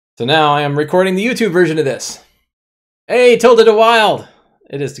So now I am recording the YouTube version of this. Hey, Tilda de Wild!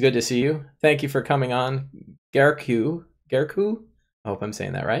 It is good to see you. Thank you for coming on. Gerku? I hope I'm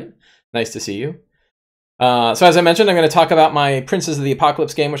saying that right. Nice to see you. So as I mentioned, I'm going to talk about my Princes of the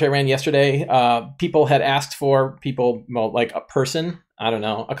Apocalypse game, which I ran yesterday. People had asked for, well, like a person, I don't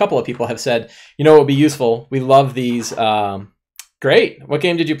know, a couple of people have said, you know, it would be useful. We love these. Great. What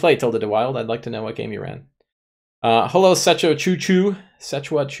game did you play, Tilda de Wild? I'd like to know what game you ran. Hello, Sechua Choo Choo.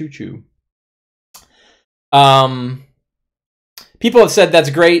 People have said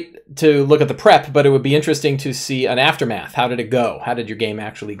that's great to look at the prep, but it would be interesting to see an aftermath. How did it go? How did your game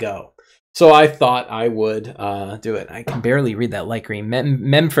actually go? So I thought I would do it. I can barely read that light green.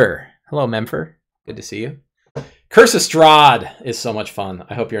 Memfer. Hello, Memfer. Good to see you. Curse of Strahd is so much fun.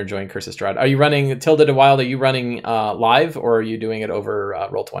 I hope you're enjoying Curse of Strahd. Are you running, Tilda de Wild, are you running live, or are you doing it over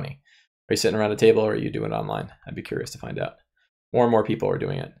Roll20? Are you sitting around a table, or are you doing it online? I'd be curious to find out. More and more people are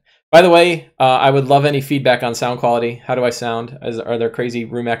doing it. By the way, I would love any feedback on sound quality. How do I sound? Are there crazy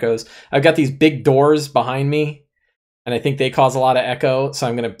room echoes? I've got these big doors behind me, and I think they cause a lot of echo, so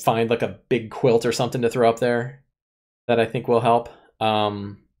I'm going to find like a big quilt or something to throw up there that I think will help.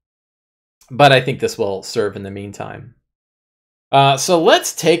 But I think this will serve in the meantime. So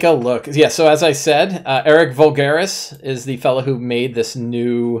let's take a look. Yeah, so as I said, Eric Vulgaris is the fellow who made this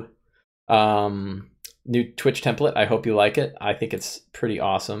new Twitch template. I hope you like it. I think it's pretty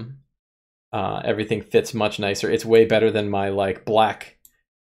awesome. Everything fits much nicer. It's way better than my like black,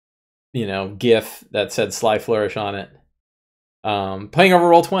 you know, GIF that said Sly Flourish on it. Playing over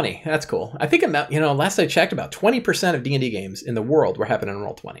Roll20. That's cool. I think about, you know, last I checked, about 20% of D&D games in the world were happening on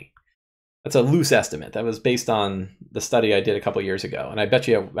Roll20. That's a loose estimate. That was based on the study I did a couple years ago, and I bet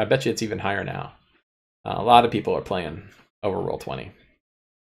you it's even higher now. A lot of people are playing over Roll20.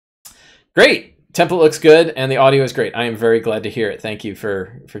 Great. Template looks good, and the audio is great. I am very glad to hear it. Thank you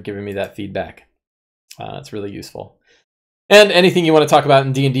for giving me that feedback. It's really useful. And anything you want to talk about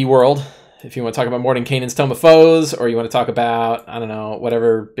in D&D world, if you want to talk about Mordenkainen's Tome of Foes, or you want to talk about, I don't know,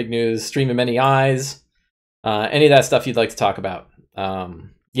 whatever big news, Stream of Many Eyes, any of that stuff you'd like to talk about.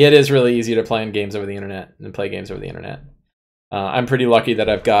 Yeah, it is really easy to play in games over the internet and play games over the internet. I'm pretty lucky that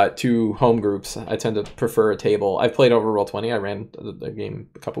I've got two home groups. I tend to prefer a table. I've played over Roll20. I ran the game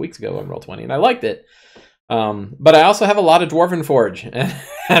a couple weeks ago on Roll20, and I liked it. But I also have a lot of Dwarven Forge, and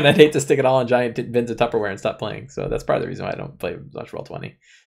I'd hate to stick it all in giant bins of Tupperware and stop playing. So that's part of the reason why I don't play much Roll20.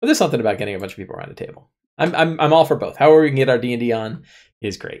 But there's something about getting a bunch of people around a table. I'm all for both. However we can get our D&D on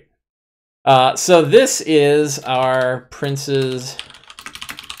is great. So this is our Princes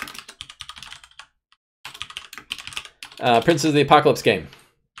of the Apocalypse game.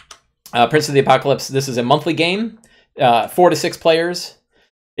 Prince of the Apocalypse, this is a monthly game, 4 to 6 players.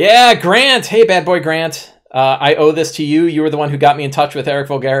 Yeah, Grant! Hey, bad boy Grant. I owe this to you. You were the one who got me in touch with Eric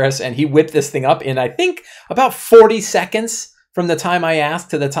Vulgaris, and he whipped this thing up in, I think, about 40 seconds from the time I asked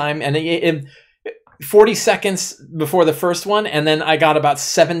to the time, and 40 seconds before the first one, and then I got about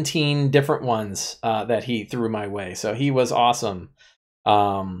 17 different ones that he threw my way. So he was awesome.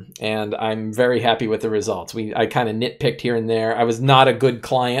 And I'm very happy with the results. I kind of nitpicked here and there. I was not a good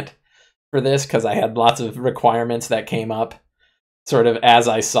client for this because I had lots of requirements that came up sort of as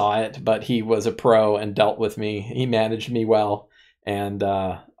I saw it, but he was a pro and dealt with me. He managed me well, and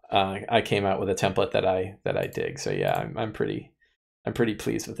I came out with a template that I dig. So yeah, I'm pretty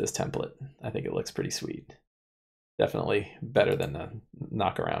pleased with this template. I think it looks pretty sweet. Definitely better than the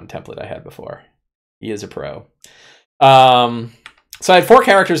knock around template I had before. He is a pro. So I had 4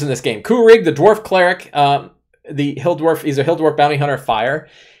 characters in this game. Koo-rig, the dwarf cleric, the hill dwarf. He's a hill dwarf bounty hunter fire.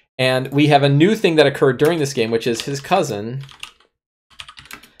 And we have a new thing that occurred during this game, which is his cousin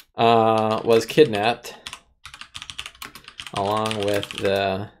was kidnapped along with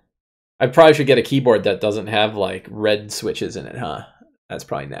the... I probably should get a keyboard that doesn't have like red switches in it, huh? That's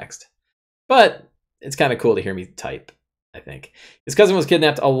probably next. But it's kind of cool to hear me type, I think. His cousin was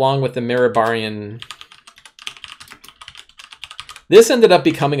kidnapped along with the Mirabarian... This ended up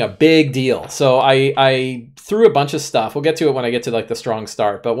becoming a big deal. So I threw a bunch of stuff. We'll get to it when I get to like the strong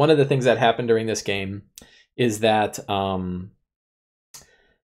start. But one of the things that happened during this game is that a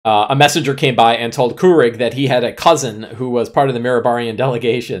messenger came by and told Koo-rig that he had a cousin who was part of the Mirabarian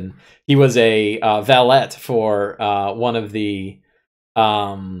delegation. He was a valet for one of the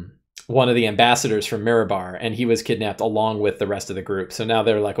ambassadors from Mirabar, and he was kidnapped along with the rest of the group. So now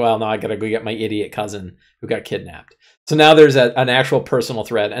they're like, well, now I gotta go get my idiot cousin who got kidnapped. So now there's an actual personal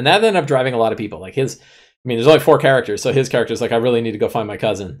thread, and that ended up driving a lot of people. Like there's only 4 characters, so his character's like, I really need to go find my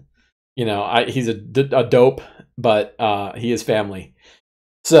cousin. You know, he's a dope, but he is family.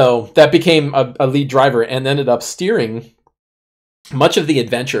 So that became a lead driver and ended up steering much of the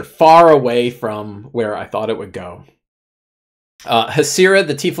adventure far away from where I thought it would go. Hasira,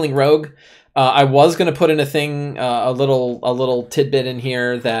 the Tiefling rogue. I was going to put in a thing, a little tidbit in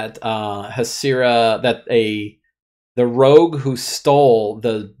here that Hasira, the rogue who stole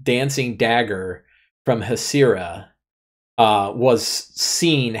the dancing dagger from Hasira was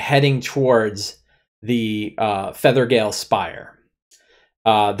seen heading towards the Feathergale Spire.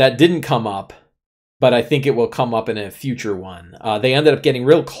 That didn't come up, but I think it will come up in a future one. They ended up getting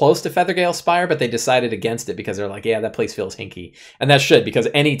real close to Feathergale Spire, but they decided against it because they're like, yeah, that place feels hinky. And that should, because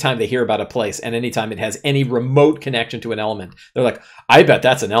anytime they hear about a place and anytime it has any remote connection to an element, they're like, I bet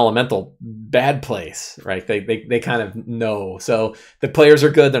that's an elemental bad place, right? They kind of know. So the players are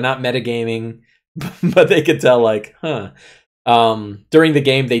good. They're not metagaming, but they could tell like, huh. During the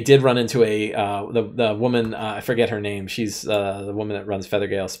game, they did run into the woman, I forget her name. She's the woman that runs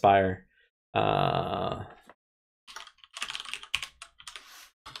Feathergale Spire. There's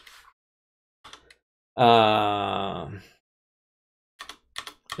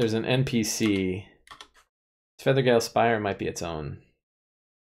an NPC. Feathergale Spire might be its own,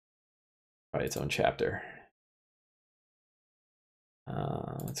 probably its own chapter.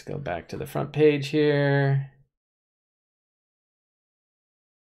 Let's go back to the front page here.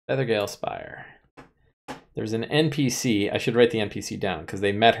 Feathergale Spire. There's an NPC. I should write the NPC down because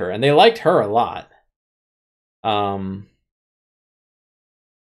they met her and they liked her a lot. Savra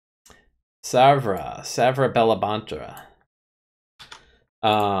Bellabantra.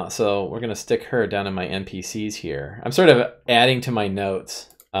 So we're gonna stick her down in my NPCs here. I'm sort of adding to my notes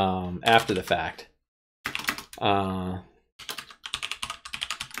after the fact.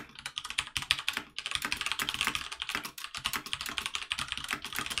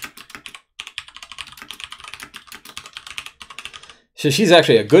 So she's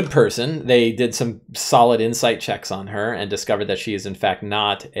actually a good person. They did some solid insight checks on her and discovered that she is in fact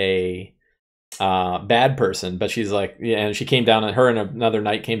not a bad person, but she's like, yeah, and she came down on her and another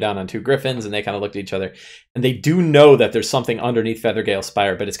knight came down on two griffins and they kind of looked at each other and they do know that there's something underneath Feathergale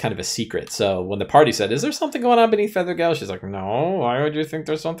Spire, but it's kind of a secret. So when the party said, is there something going on beneath Feathergale? She's like, no, why would you think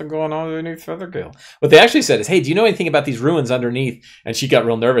there's something going on beneath Feathergale? What they actually said is, hey, do you know anything about these ruins underneath? And she got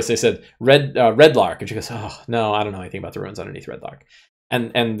real nervous. They said Redlark. And she goes, oh no, I don't know anything about the ruins underneath Redlark.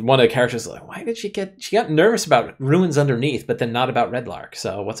 And one of the characters is like, why did she got nervous about ruins underneath, but then not about Redlark.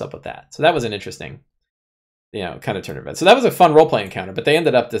 So what's up with that? So that was an interesting, kind of turn of events. So that was a fun role-playing encounter, but they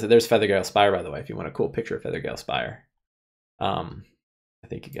ended up, there's Feathergale Spire, by the way, if you want a cool picture of Feathergale Spire. I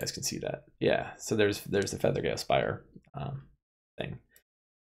think you guys can see that. Yeah, so there's the Feathergale Spire thing.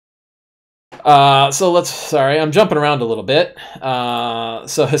 Sorry, I'm jumping around a little bit.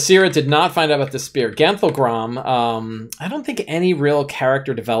 So Hasira did not find out about the spear. Ganthalgrom, I don't think any real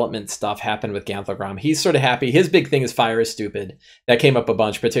character development stuff happened with Ganthalgrom. He's sort of happy. His big thing is fire is stupid. That came up a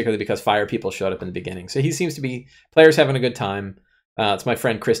bunch, particularly because fire people showed up in the beginning. So he seems to be, players having a good time. It's my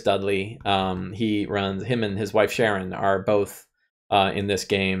friend Chris Dudley. Him and his wife Sharon are both in this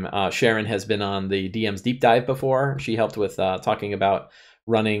game. Sharon has been on the DM's Deep Dive before. She helped with talking about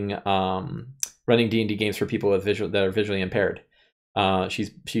running D&D games for people with that are visually impaired.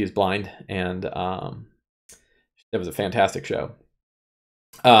 She is blind, and it was a fantastic show.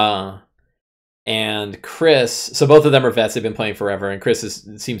 And Chris, so both of them are vets. They've been playing forever, and Chris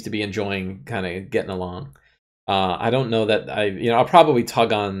seems to be enjoying kind of getting along. I don't know that I'll probably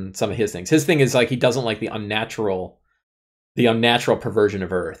tug on some of his things. His thing is like he doesn't like the unnatural perversion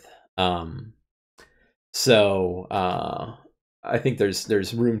of Earth. I think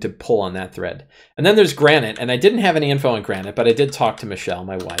there's room to pull on that thread. And then there's Granite, and I didn't have any info on Granite, but I did talk to Michelle,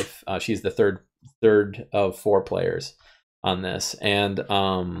 my wife. She's the third of 4 players on this, and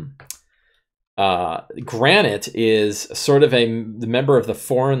Granite is sort of the member of the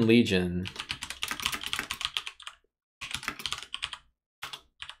Foreign Legion.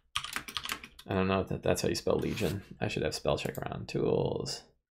 I don't know if that's how you spell Legion. I should have spell check around. Tools.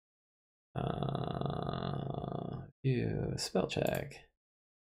 Spell check.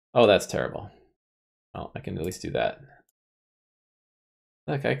 Oh, that's terrible. Well, I can at least do that.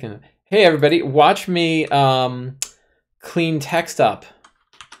 Look, I can. Hey, everybody, watch me clean text up,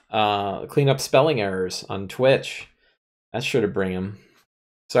 clean up spelling errors on Twitch. That should have bring them.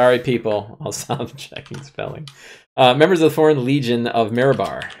 Sorry, people. I'll stop checking spelling. Members of the Foreign Legion of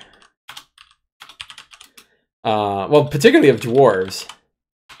Mirabar. Well, particularly of dwarves.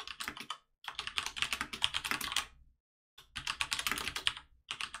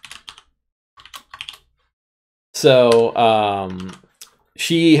 So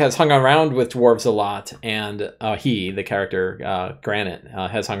she has hung around with dwarves a lot, and the character Granite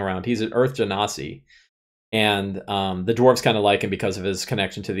has hung around. He's an Earth genasi, And the dwarves kind of like him because of his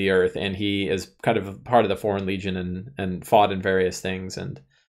connection to the earth, and he is kind of a part of the Foreign Legion and fought in various things, and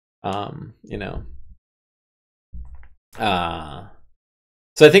you know.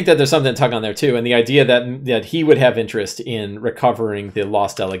 So I think that there's something to tug on there too, and the idea that he would have interest in recovering the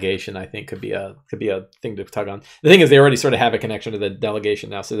lost delegation, I think, could be a thing to tug on. The thing is, they already sort of have a connection to the delegation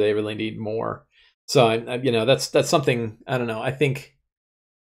now, so they really need more. So you know, that's something, I don't know. I think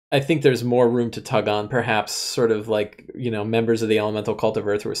there's more room to tug on, perhaps sort of like, you know, members of the elemental cult of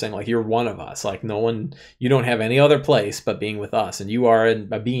earth who are saying like, you're one of us, like no one, you don't have any other place but being with us, and you are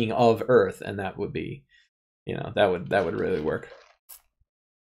a being of earth, and that would be, you know, that would really work.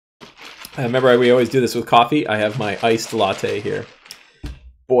 I remember we always do this with coffee. I have my iced latte here.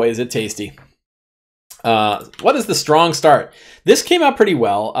 Boy, is it tasty. What is the strong start? This came out pretty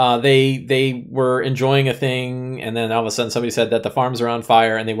well. They were enjoying a thing, and then all of a sudden somebody said that the farms are on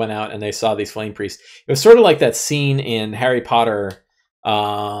fire, and they went out and they saw these flame priests. It was sort of like that scene in Harry Potter.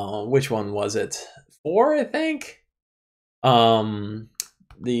 Which one was it? 4, I think. The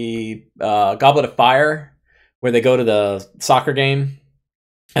Goblet of Fire, where they go to the soccer game,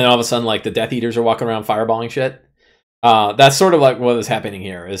 and all of a sudden, like, the Death Eaters are walking around fireballing shit. That's sort of like what is happening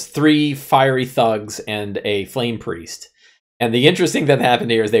here, is 3 fiery thugs and a flame priest. And the interesting thing that happened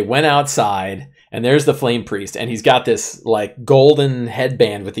here is they went outside, and there's the flame priest, and he's got this like golden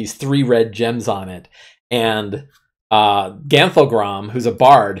headband with these 3 red gems on it. And Ganthalgrom, who's a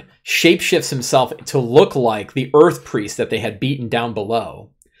bard, shapeshifts himself to look like the earth priest that they had beaten down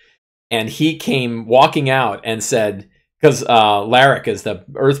below. And he came walking out and said, because Larrick is the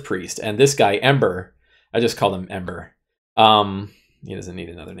earth priest, and this guy, Ember, I just called him Ember. He doesn't need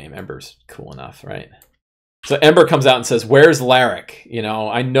another name. Ember's cool enough, right? So Ember comes out and says, where's Larrick? You know,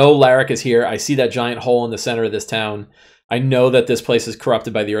 I know Larrick is here. I see that giant hole in the center of this town. I know that this place is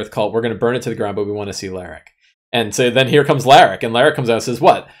corrupted by the earth cult. We're going to burn it to the ground, but we want to see Larrick. And so then here comes Larrick, and Larrick comes out and says,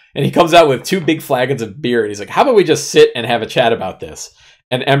 what? And he comes out with 2 big flagons of beer, and he's like, how about we just sit and have a chat about this?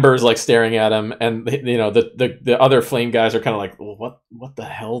 And Ember's like staring at him, and you know, the other flame guys are kind of like, well, what the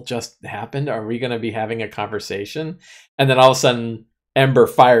hell just happened? Are we going to be having a conversation? And then all of a sudden, Ember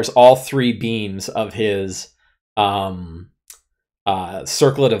fires all 3 beams of his circlet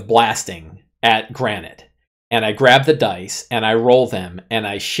of blasting at Granite. And I grab the dice and I roll them, and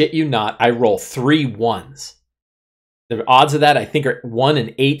I shit you not, I roll 3 1s. The odds of that, I think, are 1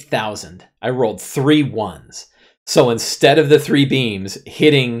 in 8,000. I rolled 3 1s. So instead of the 3 beams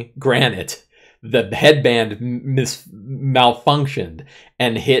hitting Granite, the headband malfunctioned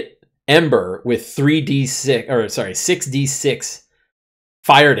and hit Ember with 6d6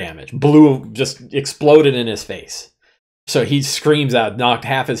 fire damage. Just exploded in his face. So he screams out, knocked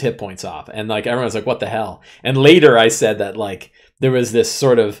half his hit points off. And like everyone's like, what the hell? And later I said that like there was this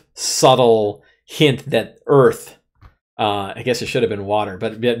sort of subtle hint that Earth, I guess it should have been water,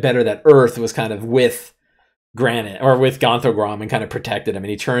 but better that Earth was kind of with Granite or with Ganthalgrom and kind of protected him. And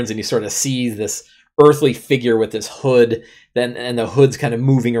he turns and he sort of sees this earthly figure with this hood, and the hood's kind of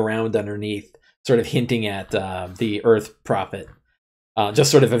moving around underneath, sort of hinting at the Earth Prophet.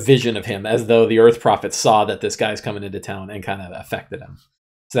 Just sort of a vision of him, as though the Earth Prophet saw that this guy's coming into town and kind of affected him.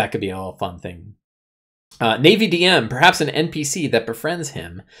 So that could be a little fun thing. Navy DM, perhaps an NPC that befriends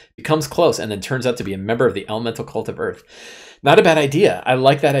him, becomes close, and then turns out to be a member of the elemental cult of Earth. Not a bad idea. I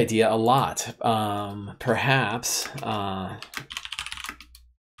like that idea a lot. Perhaps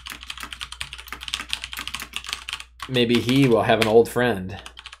maybe he will have an old friend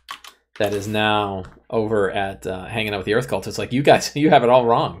that is now over at hanging out with the Earth cult. It's like, you guys, you have it all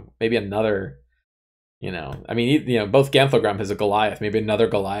wrong. Maybe another, you know, I mean, you know, both Ganthalgrom has a Goliath. Maybe another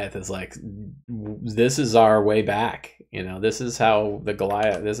Goliath is like, this is our way back. You know, this is how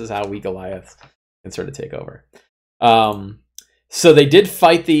we Goliaths can sort of take over. So they did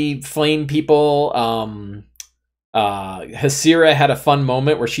fight the flame people. Hasira had a fun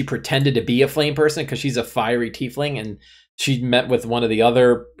moment where she pretended to be a flame person because she's a fiery tiefling, and she met with one of the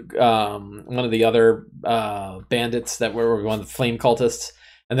other bandits that were one of the flame cultists,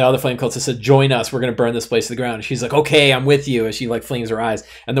 and the other flame cultist said, "Join us. We're going to burn this place to the ground." And she's like, "Okay, I'm with you." And she like flames her eyes,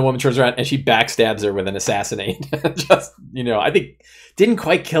 and the woman turns around and she backstabs her with an assassinate. Just, you know, I think didn't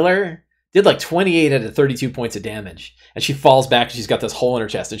quite kill her. Did like 28 out of 32 points of damage. And she falls back and she's got this hole in her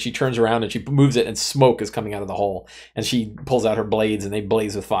chest, and she turns around and she moves it and smoke is coming out of the hole. And she pulls out her blades and they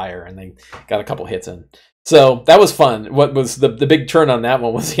blaze with fire, and they got a couple hits in. So that was fun. What was the big turn on that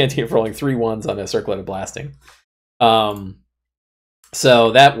one was the idea of rolling 3 1s on a circlet of blasting.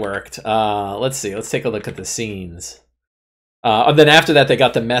 So that worked. Let's see. Let's take a look at the scenes. And then after that, they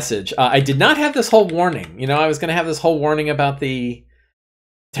got the message. I did not have this whole warning. You know, I was going to have this whole warning about the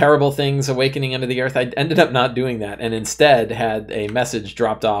terrible things awakening under the earth. I ended up not doing that, and instead had a message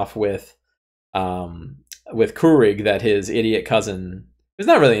dropped off with Koo-rig that his idiot cousin, who's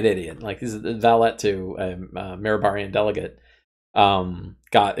not really an idiot, like he's a valet to a Mirabarian delegate,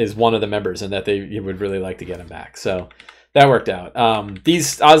 is one of the members, and that they would really like to get him back. So that worked out.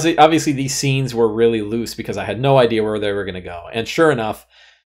 These obviously these scenes were really loose because I had no idea where they were going to go, and sure enough,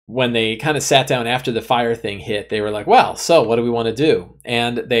 when they kind of sat down after the fire thing hit, they were like, well, so what do we want to do?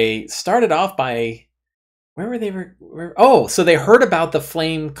 And they started off by, so they heard about the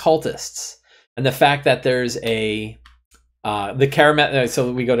flame cultists and the fact that there's so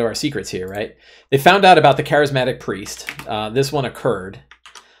we go to our secrets here, right? They found out about the charismatic priest. This one occurred.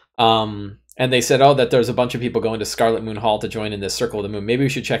 And they said, oh, that there's a bunch of people going to Scarlet Moon Hall to join in this Circle of the Moon. Maybe we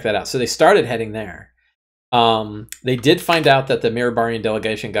should check that out. So they started heading there. They did find out that the Mirabarian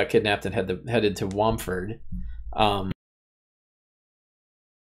delegation got kidnapped and headed to Wamford.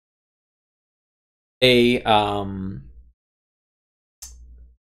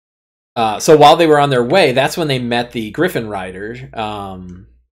 So while they were on their way, that's when they met the Griffin Rider.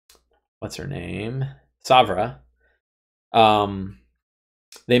 What's her name? Savra.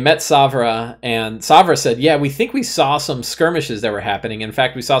 They met Savra, and Savra said, yeah, we think we saw some skirmishes that were happening. In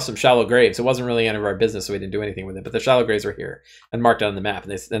fact, we saw some shallow graves. It wasn't really any of our business, so we didn't do anything with it. But the shallow graves were here and marked on the map.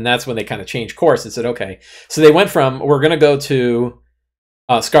 And that's when they kind of changed course and said, okay. So they went from, we're going to go to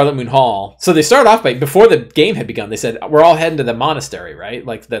Scarlet Moon Hall. So they started off by, before the game had begun, they said, we're all heading to the monastery, right?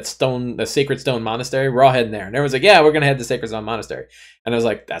 Like that stone, the Sacred Stone Monastery. We're all heading there. And everyone's like, yeah, we're going to head to Sacred Stone Monastery. And I was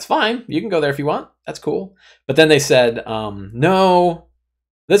like, that's fine. You can go there if you want. That's cool. But then they said, no,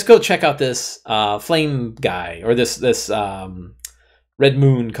 let's go check out this flame guy, or this Red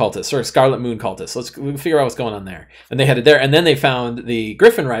Moon cultist, or Scarlet Moon cultist. Let's figure out what's going on there. And they headed there, and then they found the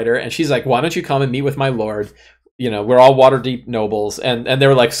Griffin Rider, and she's like, why don't you come and meet with my lord? You know, we're all Waterdeep nobles. And they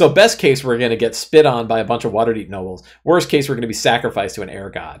were like, so best case, we're going to get spit on by a bunch of Waterdeep nobles. Worst case, we're going to be sacrificed to an air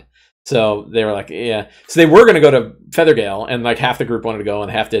god. So they were like, yeah. So they were going to go to Feathergale, and like half the group wanted to go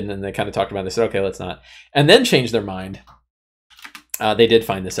and half didn't, and they kind of talked about it. They said, okay, let's not. And then changed their mind. They did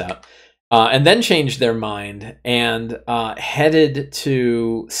find this out, and then changed their mind and headed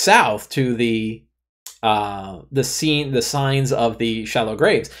to south to the signs of the shallow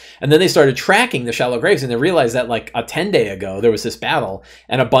graves. And then they started tracking the shallow graves, and they realized that like a 10-day ago there was this battle,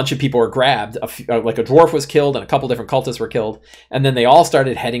 and a bunch of people were grabbed. Like a dwarf was killed, and a couple different cultists were killed, and then they all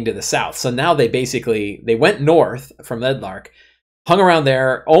started heading to the south. So now they went north from Edlark, hung around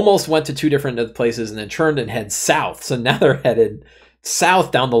there, almost went to two different places, and then turned and head south. So now they're headed south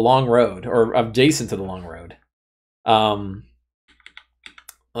down the long road, or adjacent to the long road.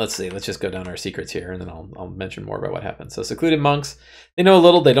 Let's see. Let's just go down our secrets here, and then I'll mention more about what happened. So secluded monks, they know a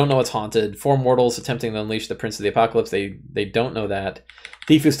little. They don't know it's haunted. 4 mortals attempting to unleash the Prince of the Apocalypse. They don't know that.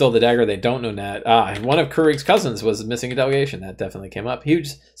 Thief who stole the dagger. They don't know that. One of Koo-rig's cousins was missing a delegation. That definitely came up.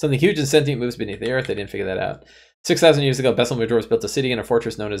 Something huge and sentient moves beneath the earth. They didn't figure that out. 6,000 years ago, Besselmer dwarves built a city and a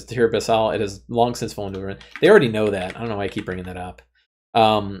fortress known as Tir Basal. It has long since fallen to ruin. They already know that. I don't know why I keep bringing that up.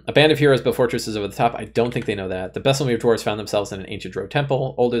 A band of heroes built fortresses over the top. I don't think they know that. The Besselmer dwarves found themselves in an ancient Drow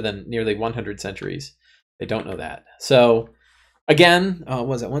temple, older than nearly 100 centuries. They don't know that. So, again, what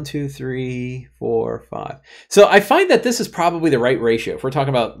was that? 1, 2, 3, 4, 5. So I find that this is probably the right ratio. If we're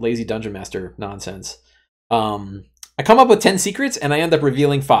talking about lazy dungeon master nonsense. I come up with 10 secrets, and I end up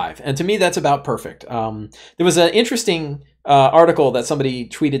revealing 5. And to me, that's about perfect. There was an interesting article that somebody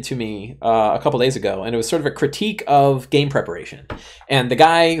tweeted to me a couple days ago, and it was sort of a critique of game preparation. And the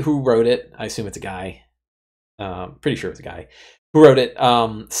guy who wrote it, I assume it's a guy, pretty sure it's a guy, who wrote it,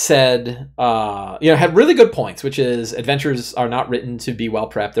 said, had really good points, which is adventures are not written to be well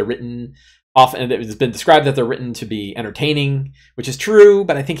prepped. They're written often, it's been described that they're written to be entertaining, which is true,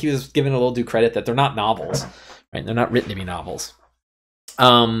 but I think he was given a little due credit that they're not novels, right? They're not written to be novels.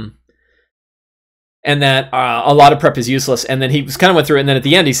 And that a lot of prep is useless. And then he kind of went through it, and then at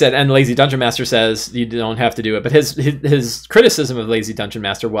the end he said, and Lazy Dungeon Master says you don't have to do it. But his criticism of Lazy Dungeon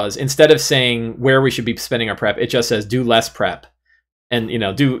Master was, instead of saying where we should be spending our prep, it just says do less prep. And,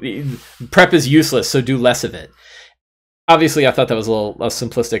 prep is useless, so do less of it. Obviously, I thought that was a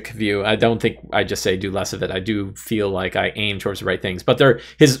simplistic view. I don't think I just say do less of it. I do feel like I aim towards the right things. But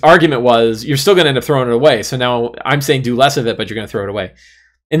his argument was, you're still going to end up throwing it away. So now I'm saying do less of it, but you're going to throw it away.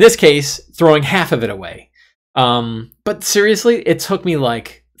 In this case, throwing half of it away. But seriously, it took me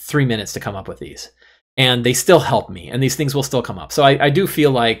like 3 minutes to come up with these. And they still help me. And these things will still come up. So I do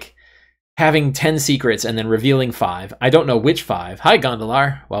feel like having 10 secrets and then revealing 5. I don't know which 5. Hi,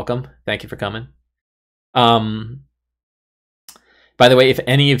 Gondolar. Welcome. Thank you for coming. But By the way, if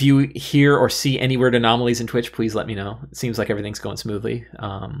any of you hear or see any weird anomalies in Twitch, please let me know. It seems like everything's going smoothly,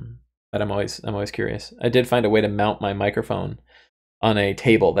 but I'm always curious. I did find a way to mount my microphone on a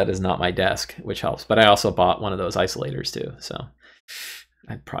table that is not my desk, which helps. But I also bought one of those isolators too, so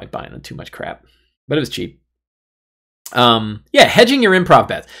I'd probably buying too much crap, but it was cheap. Yeah, hedging your improv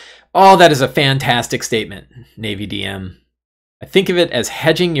bets. Oh, that is a fantastic statement, Navy DM. I think of it as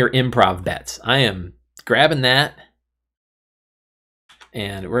hedging your improv bets. I am grabbing that,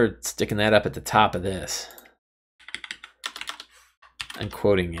 and we're sticking that up at the top of this. I'm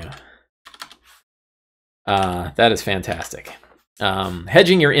quoting you. That is fantastic.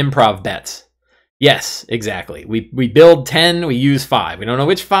 Hedging your improv bets. Yes, exactly. We build 10, we use 5. We don't know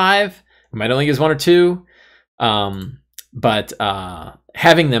which 5. We might only use 1 or 2. But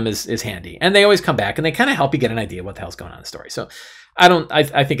having them is handy. And they always come back, and they kind of help you get an idea of what the hell's going on in the story. So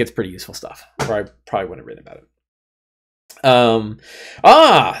I think it's pretty useful stuff, or I probably wouldn't have written about it. So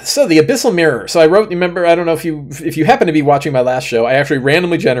the Abyssal Mirror. So I wrote, remember, I don't know if you happen to be watching my last show, I actually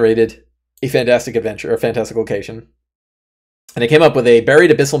randomly generated a fantastic adventure, or fantastic location. And I came up with a buried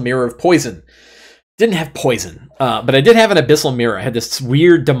abyssal mirror of poison. Didn't have poison, but I did have an abyssal mirror. I had this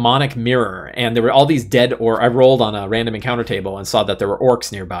weird demonic mirror, and there were all these dead I rolled on a random encounter table and saw that there were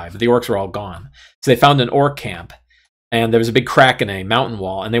orcs nearby, but the orcs were all gone. So they found an orc camp, and there was a big crack in a mountain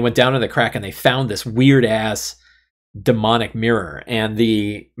wall, and they went down to the crack and they found this weird ass demonic mirror. And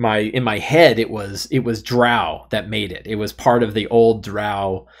in my head it was drow that made it. It was part of the old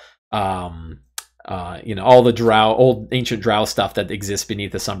drow, you know, all the old ancient drow stuff that exists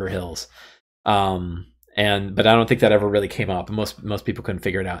beneath the Somber Hills. But I don't think that ever really came up. Most people couldn't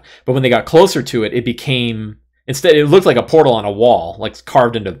figure it out. But when they got closer to it, it became, instead, it looked like a portal on a wall, like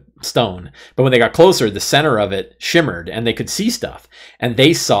carved into stone. But when they got closer, the center of it shimmered and they could see stuff. And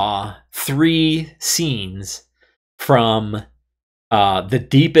they saw 3 scenes from the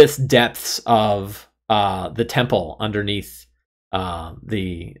deepest depths of the temple underneath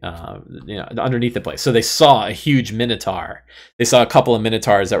underneath the place. So they saw a huge minotaur. They saw a couple of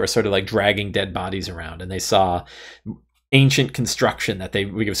minotaurs that were sort of like dragging dead bodies around, and they saw ancient construction that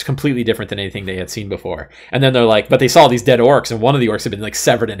it was completely different than anything they had seen before. And then they're like, but they saw these dead orcs, and one of the orcs had been like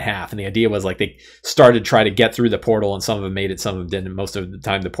severed in half. And the idea was like they started trying to get through the portal, and some of them made it, some of them didn't. And most of the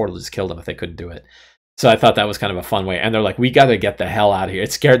time the portal just killed them if they couldn't do it. So I thought that was kind of a fun way. And they're like, we got to get the hell out of here.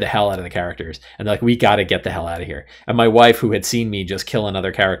 It scared the hell out of the characters. And they're like, we got to get the hell out of here. And my wife, who had seen me just kill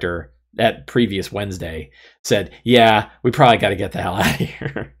another character that previous Wednesday, said, yeah, we probably got to get the hell out of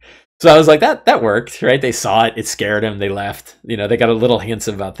here. So I was like, that worked, right? They saw it. It scared them. They left. You know, they got a little hints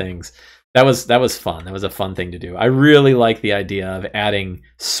about things. That was fun. That was a fun thing to do. I really like the idea of adding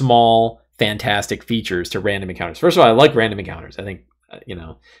small, fantastic features to random encounters. First of all, I like random encounters. I think, you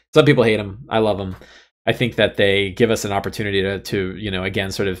know, some people hate them. I love them. I think that they give us an opportunity to you know,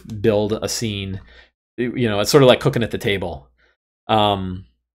 again, sort of build a scene. You know, it's sort of like cooking at the table.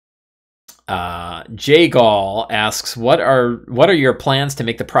 Jay Gall asks, what are your plans to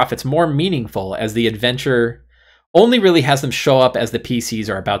make the prophets more meaningful, as the adventure only really has them show up as the PCs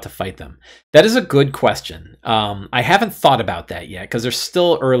are about to fight them? That is a good question. I haven't thought about that yet because they're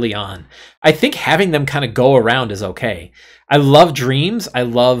still early on. I think having them kind of go around is okay. I love dreams. I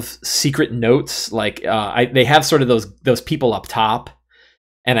love secret notes. Like they have sort of those people up top,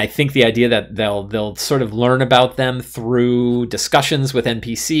 and I think the idea that they'll sort of learn about them through discussions with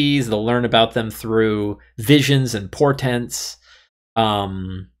NPCs. They'll learn about them through visions and portents.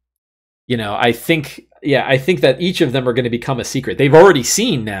 You know, I think that each of them are going to become a secret. They've already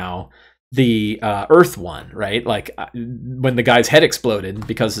seen now the Earth one, right? Like when the guy's head exploded,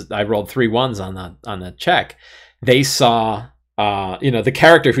 because I rolled 3 1s on the check, they saw, you know, the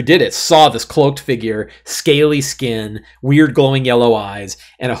character who did it saw this cloaked figure, scaly skin, weird glowing yellow eyes,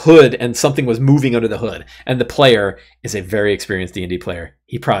 and a hood, and something was moving under the hood. And the player is a very experienced D&D player.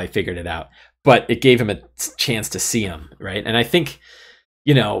 He probably figured it out, but it gave him a chance to see him, right? And I think,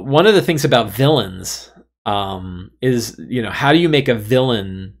 you know, one of the things about villains is, you know, how do you make a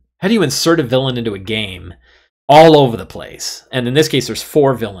villain, how do you insert a villain into a game all over the place? And in this case, there's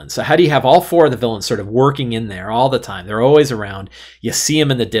 4 villains. So how do you have all 4 of the villains sort of working in there all the time? They're always around. You see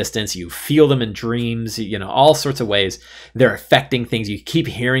them in the distance. You feel them in dreams, you know, all sorts of ways. They're affecting things. You keep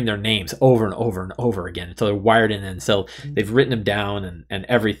hearing their names over and over and over again until they're wired in, and so they've written them down and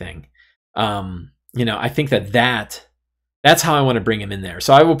everything. You know, I think that's how I want to bring them in there.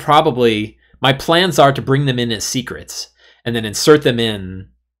 So I will probably, my plans are to bring them in as secrets and then insert them in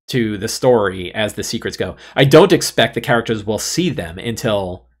to the story as the secrets go. I don't expect the characters will see them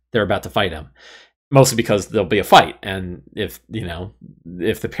until they're about to fight them, mostly because there'll be a fight. And if, you know,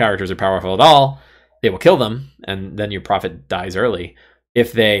 if the characters are powerful at all, they will kill them, and then your prophet dies early.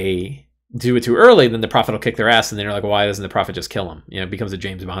 If they do it too early, then the prophet will kick their ass, and then you're like, why doesn't the prophet just kill them? It becomes a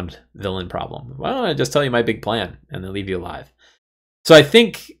James Bond villain problem. Well, I just tell you my big plan, and they leave you alive. So I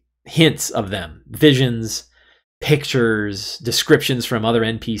think hints of them, visions, pictures, descriptions from other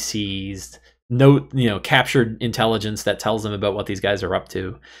NPCs, captured intelligence that tells them about what these guys are up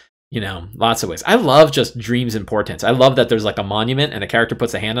to. Lots of ways. I love just dreams and portents. I love that there's like a monument and a character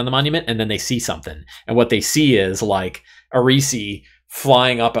puts a hand on the monument and then they see something. And what they see is like Arisi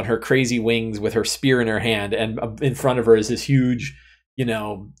flying up on her crazy wings with her spear in her hand. And in front of her is this huge,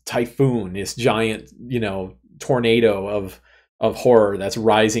 typhoon, this giant, tornado of horror that's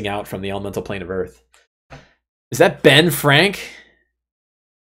rising out from the elemental plane of Earth. Is that Ben Frank?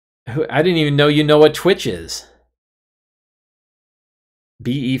 I didn't even know you know what Twitch is.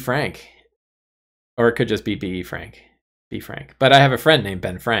 B.E. Frank. Or it could just be B.E. Frank. B. Frank. But I have a friend named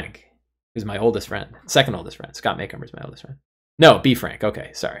Ben Frank, who's my oldest friend. Second oldest friend. Scott Makeover is my oldest friend. No, B. Frank. Okay,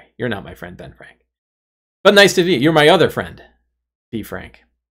 sorry. You're not my friend, Ben Frank. But nice to meet you. You're my other friend, B. Frank.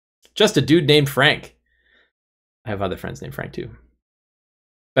 Just a dude named Frank. I have other friends named Frank too.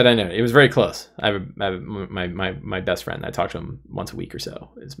 But I know it was very close. I have my best friend. I talk to him once a week or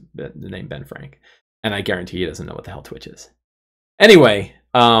so. Is the name Ben Frank, and I guarantee he doesn't know what the hell Twitch is. Anyway,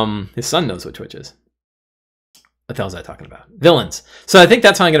 his son knows what Twitch is. What the hell was I talking about? Villains. So I think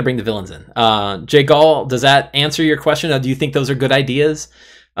that's how I'm going to bring the villains in. Jay Gall, does that answer your question? Do you think those are good ideas?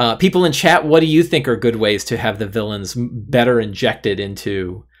 People in chat, what do you think are good ways to have the villains better injected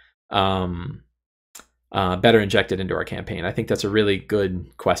into our campaign? I think that's a really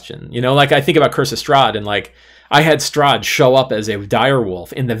good question. Like I think about Curse of Strahd, and like I had Strahd show up as a dire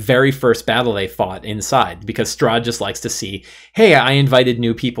wolf in the very first battle they fought inside, because Strahd just likes to see, hey, I invited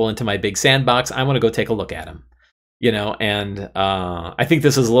new people into my big sandbox. I want to go take a look at them. And I think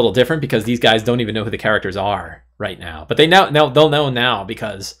this is a little different because these guys don't even know who the characters are right now, but they'll know now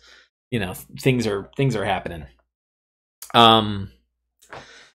because things are happening.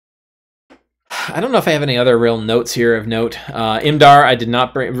 I don't know if I have any other real notes here of note. Imdar, I did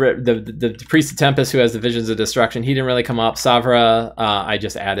not bring the Priest of Tempest, who has the Visions of Destruction. He didn't really come up. Savra, I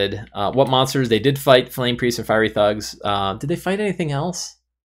just added. What monsters? They did fight Flame Priests and Fiery Thugs. Did they fight anything else?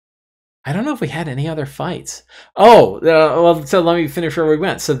 I don't know if we had any other fights. Oh, well, so let me finish where we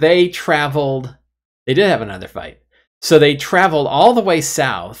went. So they traveled. They did have another fight. So they traveled all the way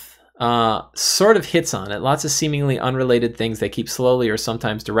south. Sort of hits on it. Lots of seemingly unrelated things that keep slowly or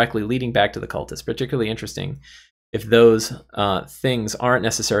sometimes directly leading back to the cultists. Particularly interesting if those things aren't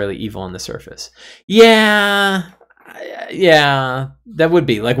necessarily evil on the surface. Yeah, that would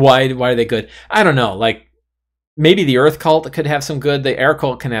be. Like, why are they good? I don't know. Like, maybe the Earth cult could have some good. The Air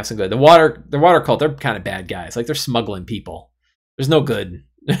cult can have some good. The water cult, they're kind of bad guys. Like, they're smuggling people. There's no good.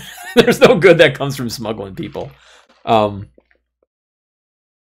 There's no good that comes from smuggling people.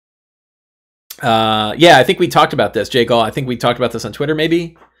 Yeah, I think we talked about this, Jay Gall. I think we talked about this on Twitter,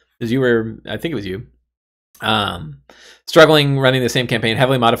 maybe, because I think it was you. Struggling running the same campaign,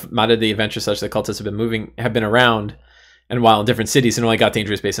 heavily modded the adventure such that cultists have been around, and while in different cities, and only got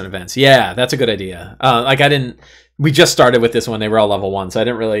dangerous based on events. Yeah, that's a good idea. We just started with this one; they were all level 1, so I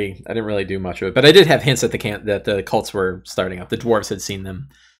didn't really do much of it. But I did have hints that the cults were starting up. The dwarves had seen them.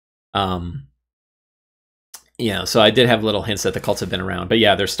 So I did have little hints that the cults have been around, but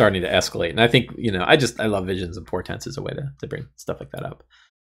yeah, they're starting to escalate. And I think, I love visions and portents as a way to bring stuff like that up.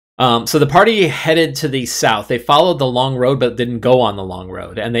 So the party headed to the south. They followed the long road, but didn't go on the long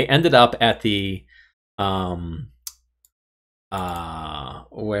road. And they ended up at the, where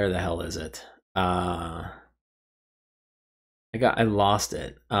the hell is it? I lost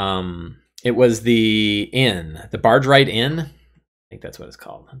it. It was the inn, the Barge Right Inn. I think that's what it's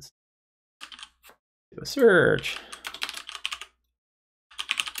called. Let's do a search.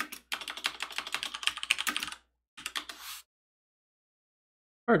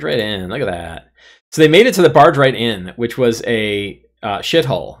 Barge Right Inn, look at that. So they made it to the Barge Right Inn, which was a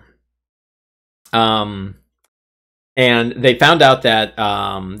shithole. And they found out that,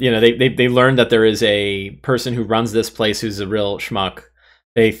 they learned that there is a person who runs this place who's a real schmuck.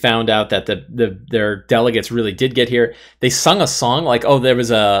 They found out that their delegates really did get here. They sung a song like, there was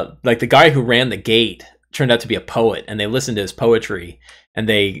the guy who ran the gate turned out to be a poet, and they listened to his poetry, and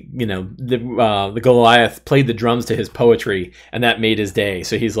they, the Goliath played the drums to his poetry, and that made his day.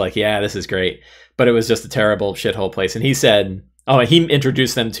 So he's like, yeah, this is great. But it was just a terrible shithole place. And he said, he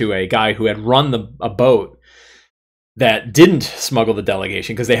introduced them to a guy who had run a boat that didn't smuggle the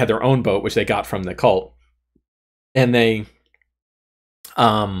delegation because they had their own boat, which they got from the cult. And they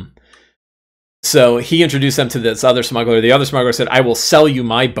So he introduced them to this other smuggler. The other smuggler said, I will sell you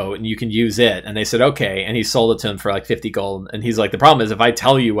my boat and you can use it. And they said, okay. And he sold it to him for like 50 gold. And he's like, the problem is if I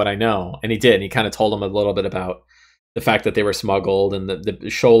tell you what I know. And he did. And he kind of told him a little bit about the fact that they were smuggled and the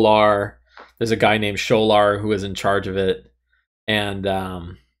Sholar. There's a guy named Sholar who was in charge of it. And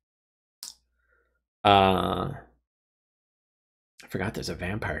I forgot there's a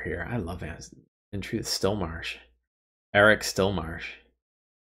vampire here. I love vampires. In truth, Stillmarsh. Eric Stillmarsh.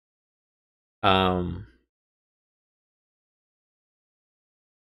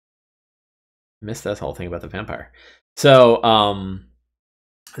 Missed that whole thing about the vampire. So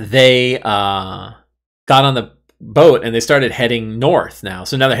they got on the boat and they started heading north now.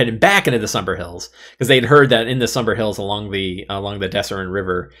 So now they're heading back into the Somber Hills because they'd heard that in the Somber Hills along the Desserin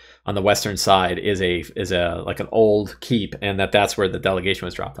River on the western side is a like an old keep, and that's where the delegation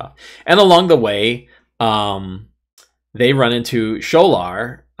was dropped off. And along the way, they run into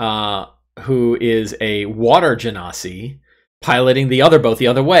Sholar, who is a water genasi piloting the other boat the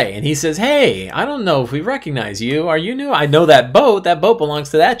other way. And he says, hey, I don't know if we recognize you. Are you new? I know that boat. That boat belongs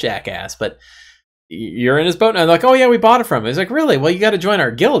to that jackass, but you're in his boat. And I'm like, oh yeah, we bought it from him. He's like, really? Well, you got to join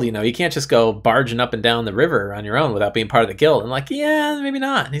our guild. You know, you can't just go barging up and down the river on your own without being part of the guild. I'm like, yeah, maybe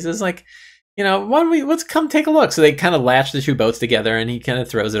not. And he says like, you know, let's come take a look. So they kind of latch the two boats together and he kind of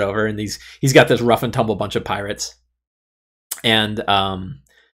throws it over, and he's got this rough and tumble bunch of pirates. And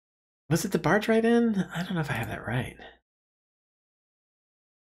was it the barge right in? I don't know if I have that right.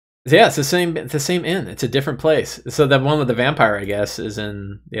 Yeah, it's the same inn. It's a different place. So the one with the vampire, I guess, is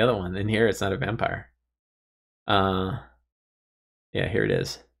in the other one. In here, it's not a vampire. Yeah, here it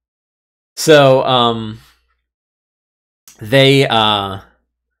is. So they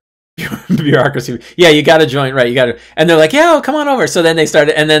bureaucracy. Yeah, you got to join, right? You got to, and they're like, yeah, come on over. So then they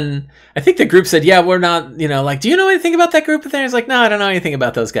started, and then I think the group said, yeah, we're not, you know, like, do you know anything about that group? And he's like, no, I don't know anything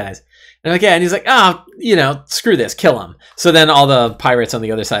about those guys. And I'm like, yeah, and he's like, oh, you know, screw this, kill him. So then all the pirates on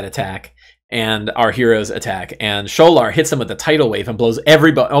the other side attack, and our heroes attack, and Sholar hits them with the tidal wave and blows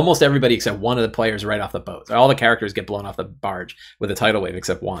almost everybody except one of the players right off the boat. So all the characters get blown off the barge with a tidal wave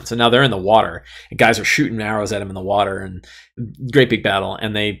except one. So now they're in the water, and guys are shooting arrows at them in the water, and great big battle.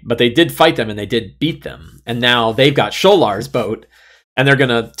 And but they did fight them, and they did beat them. And now they've got Sholar's boat, and they're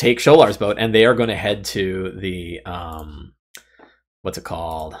gonna take Sholar's boat, and they are going to head to the what's it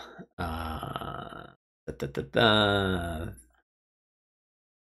called?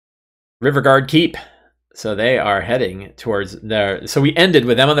 Riverguard Keep. So they are heading towards there. So we ended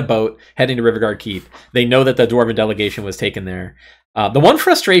with them on the boat heading to Riverguard Keep. They know that the dwarven delegation was taken there. The one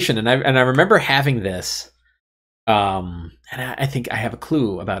frustration, and I remember having this, and I think I have a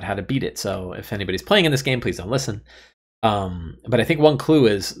clue about how to beat it. So if anybody's playing in this game, please don't listen. But I think one clue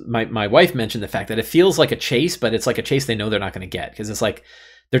is my wife mentioned the fact that it feels like a chase, but it's like a chase they know they're not going to get, because it's like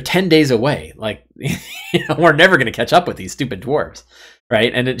they're 10 days away. Like, you know, we're never going to catch up with these stupid dwarves,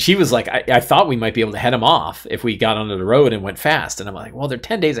 right? And she was like, I thought we might be able to head them off if we got onto the road and went fast. And I'm like, well, they're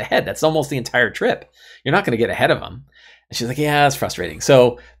 10 days ahead. That's almost the entire trip. You're not going to get ahead of them. And she's like, yeah, that's frustrating.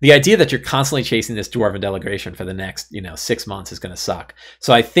 So the idea that you're constantly chasing this dwarven delegation for the next, 6 months is going to suck.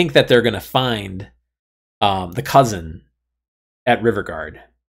 So I think that they're going to find the cousin at Riverguard.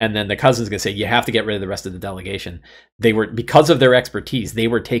 And then the cousin's going to say, you have to get rid of the rest of the delegation. Because of their expertise, they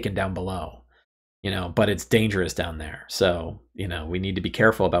were taken down below, but it's dangerous down there. So, we need to be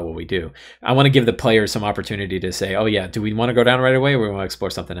careful about what we do. I want to give the players some opportunity to say, oh yeah, do we want to go down right away, or we want to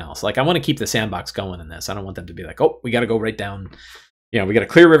explore something else? Like, I want to keep the sandbox going in this. I don't want them to be like, oh, we got to go right down. We got to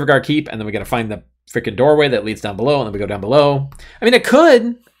clear Riverguard Keep, and then we got to find the freaking doorway that leads down below, and then we go down below. I mean, it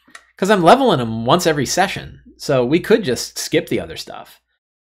could, because I'm leveling them once every session. So we could just skip the other stuff.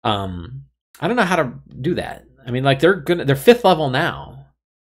 I don't know how to do that. I mean, like, they're 5th level now.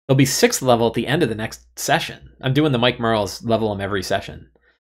 They'll be 6th level at the end of the next session. I'm doing the Mike Merle's level them every session.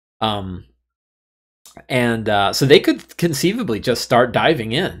 So they could conceivably just start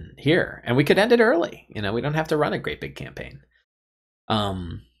diving in here, and we could end it early. We don't have to run a great big campaign. I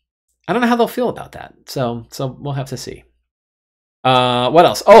don't know how they'll feel about that. So we'll have to see. What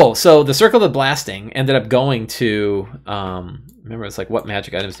else? Oh, so the Circle of Blasting ended up going to, remember, it's like, what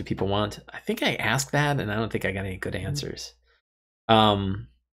magic items do people want? I think I asked that, and I don't think I got any good answers.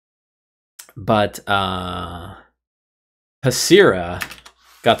 But Hasira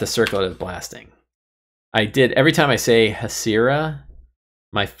got the Circle of Blasting. I did. Every time I say Hasira,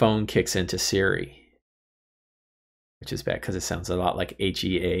 my phone kicks into Siri, which is bad because it sounds a lot like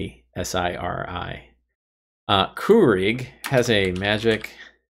Heasiri. Koo-rig has a magic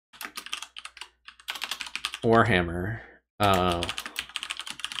warhammer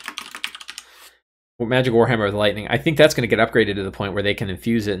Magic Warhammer with lightning. I think that's going to get upgraded to the point where they can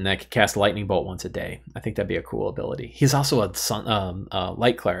infuse it and that can cast lightning bolt once a day. I think that'd be a cool ability. He's also a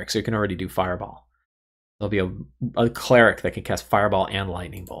light cleric, so you can already do fireball. There'll be a cleric that can cast fireball and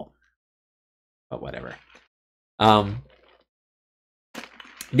lightning bolt. But whatever.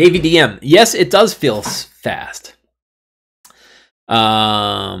 Navy DM. Yes, it does feel fast.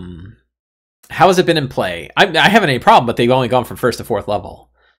 How has it been in play? I haven't any problem, but they've only gone from 1st to 4th level.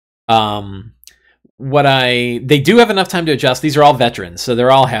 They do have enough time to adjust. These are all veterans, so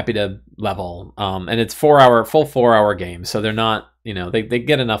they're all happy to level. And it's full 4-hour game, so they're not, they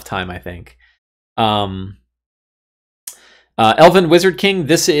get enough time, I think. Elven Wizard King.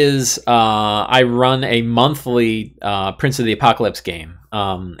 This is I run a monthly Prince of the Apocalypse game,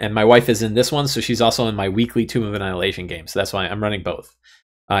 and my wife is in this one, so she's also in my weekly Tomb of Annihilation game. So that's why I'm running both.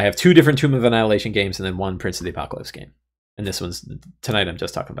 I have 2 different Tomb of Annihilation games and then 1 Prince of the Apocalypse game. And this one's tonight. I'm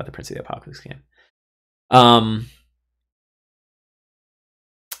just talking about the Prince of the Apocalypse game.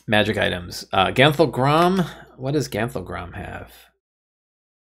 Magic items. Ganthalgrom. What does Ganthalgrom have?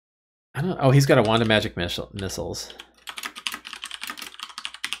 I don't. Oh, he's got a wand of magic missiles.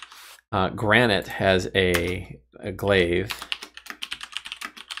 Granite has a glaive.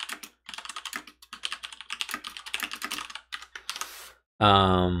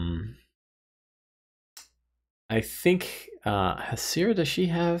 I think Hasira, does she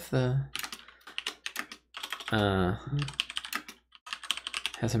have the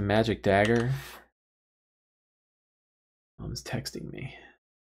has a magic dagger? Mom's texting me.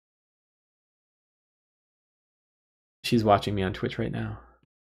 She's watching me on Twitch right now.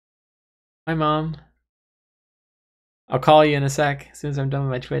 Hi, Mom. I'll call you in a sec as soon as I'm done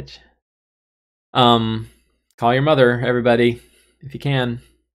with my Twitch. Call your mother, everybody, if you can.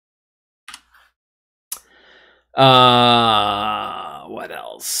 What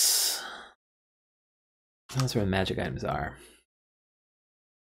else? That's where the magic items are.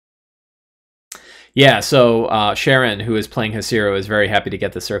 Yeah, so Sharon, who is playing Hasira, is very happy to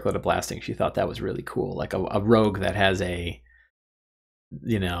get the Circlet of Blasting. She thought that was really cool, like a rogue that has a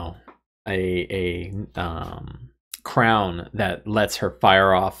crown that lets her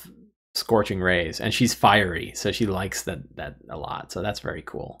fire off scorching rays, and she's fiery, so she likes that a lot. So that's very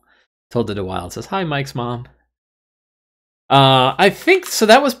cool. Tilda DeWild says, "Hi, Mike's mom." I think so.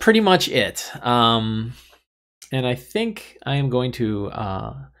 That was pretty much it. And I think I am going to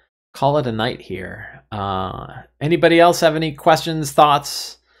call it a night here. Anybody else have any questions,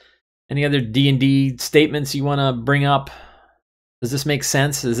 thoughts, any other D&D statements you want to bring up? Does this make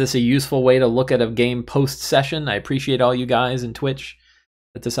sense? Is this a useful way to look at a game post-session? I appreciate all you guys in Twitch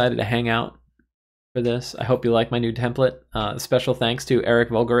that decided to hang out for this. I hope you like my new template. Special thanks to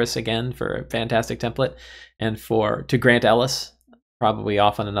Eric Vulgaris again for a fantastic template, and to Grant Ellis, probably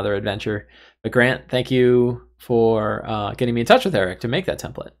off on another adventure. But Grant, thank you for getting me in touch with Eric to make that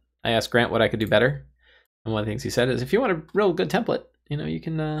template. I asked Grant what I could do better, and one of the things he said is, if you want a real good template, you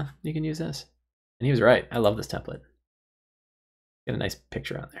can use this. And he was right. I love this template. Get a nice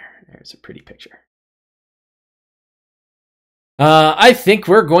picture on there. There's a pretty picture. I think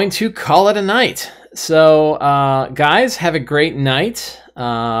we're going to call it a night. So, guys, have a great night.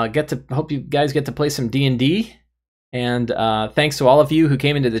 Hope you guys get to play some D&D. And thanks to all of you who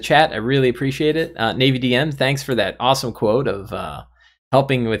came into the chat. I really appreciate it. Navy DM, thanks for that awesome quote of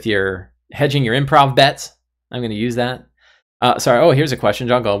helping with hedging your improv bets. I'm going to use that. Sorry. Oh, here's a question,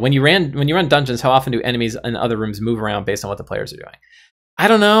 Jungle. When you run dungeons, how often do enemies in other rooms move around based on what the players are doing? I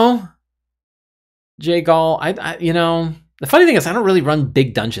don't know. Jay Gall, the funny thing is I don't really run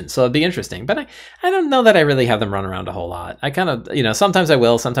big dungeons, so it'd be interesting. But I don't know that I really have them run around a whole lot. I kind of, sometimes I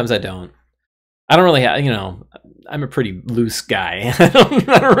will, sometimes I don't. I don't really have, I'm a pretty loose guy. I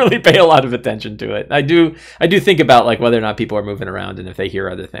don't really pay a lot of attention to it. I do think about like whether or not people are moving around and if they hear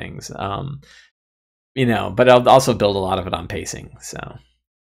other things. But I'll also build a lot of it on pacing. So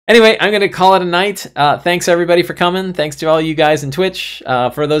anyway, I'm going to call it a night. Thanks everybody for coming. Thanks to all you guys in Twitch.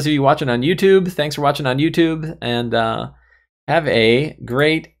 For those of you watching on YouTube, thanks for watching on YouTube, and have a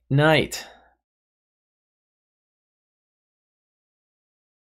great night.